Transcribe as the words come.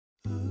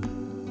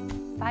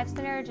Five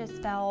Center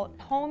just felt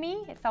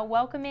homey, it felt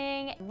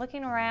welcoming.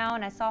 Looking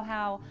around, I saw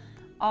how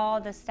all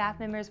the staff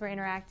members were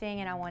interacting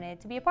and I wanted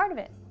to be a part of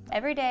it.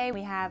 Every day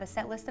we have a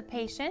set list of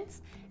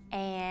patients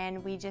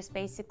and we just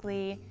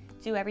basically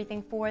do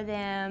everything for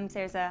them.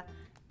 There's a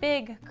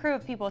big crew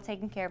of people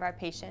taking care of our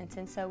patients,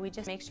 and so we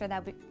just make sure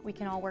that we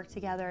can all work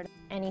together.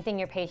 Anything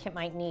your patient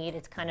might need,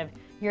 it's kind of,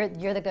 you're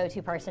the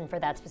go-to person for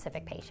that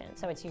specific patient.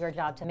 So it's your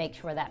job to make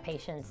sure that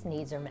patient's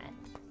needs are met.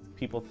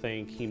 People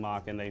think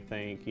HEMOC and they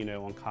think,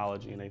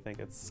 oncology, and they think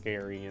it's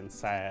scary and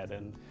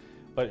sad,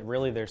 but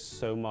really there's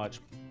so much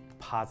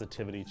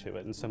positivity to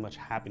it and so much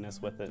happiness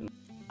with it.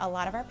 A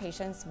lot of our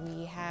patients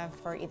we have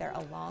for either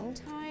a long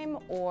time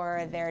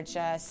or they're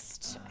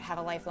just have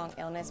a lifelong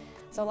illness.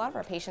 So a lot of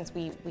our patients,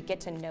 we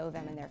get to know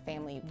them and their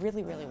family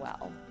really, really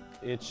well.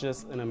 It's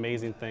just an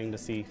amazing thing to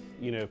see,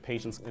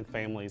 patients and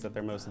families at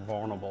their most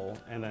vulnerable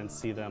and then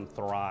see them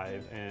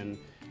thrive and,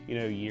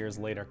 years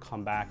later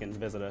come back and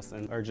visit us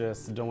and are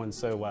just doing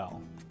so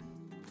well.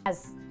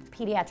 As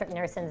pediatric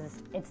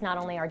nurses, it's not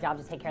only our job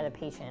to take care of the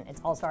patient, it's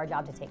also our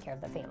job to take care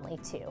of the family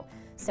too.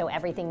 So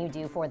everything you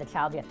do for the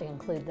child, you have to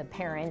include the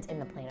parent in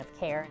the plan of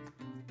care.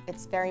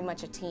 It's very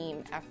much a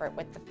team effort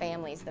with the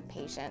families, the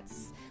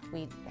patients.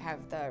 We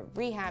have the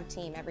rehab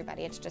team,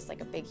 everybody. It's just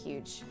like a big,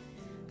 huge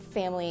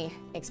family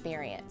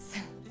experience.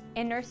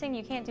 In nursing,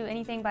 you can't do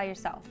anything by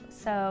yourself,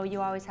 so you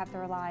always have to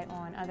rely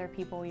on other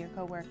people, your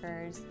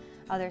coworkers,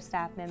 other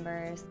staff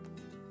members.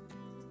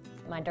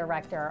 My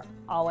director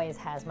always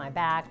has my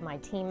back, my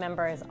team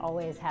members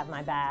always have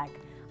my back.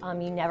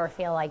 You never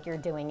feel like you're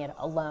doing it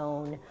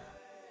alone.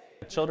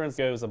 Children's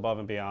goes above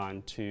and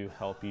beyond to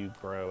help you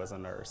grow as a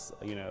nurse.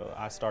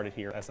 I started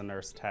here as a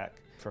nurse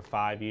tech. For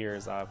 5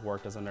 years I've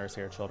worked as a nurse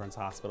here at Children's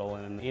Hospital,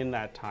 and in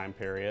that time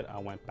period I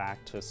went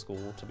back to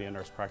school to be a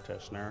nurse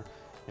practitioner,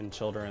 and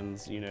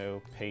Children's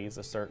pays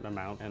a certain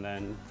amount, and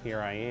then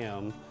here I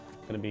am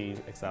going to be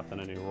accepting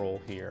a new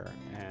role here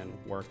and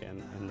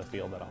working in the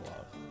field that I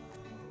love.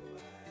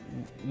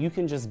 You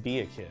can just be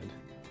a kid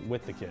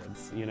with the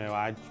kids.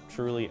 I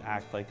truly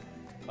act like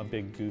a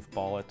big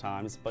goofball at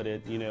times, but I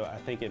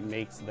think it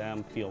makes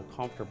them feel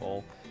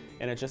comfortable,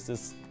 and it just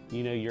is,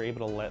 you're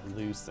able to let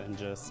loose and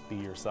just be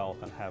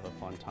yourself and have a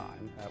fun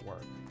time at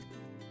work.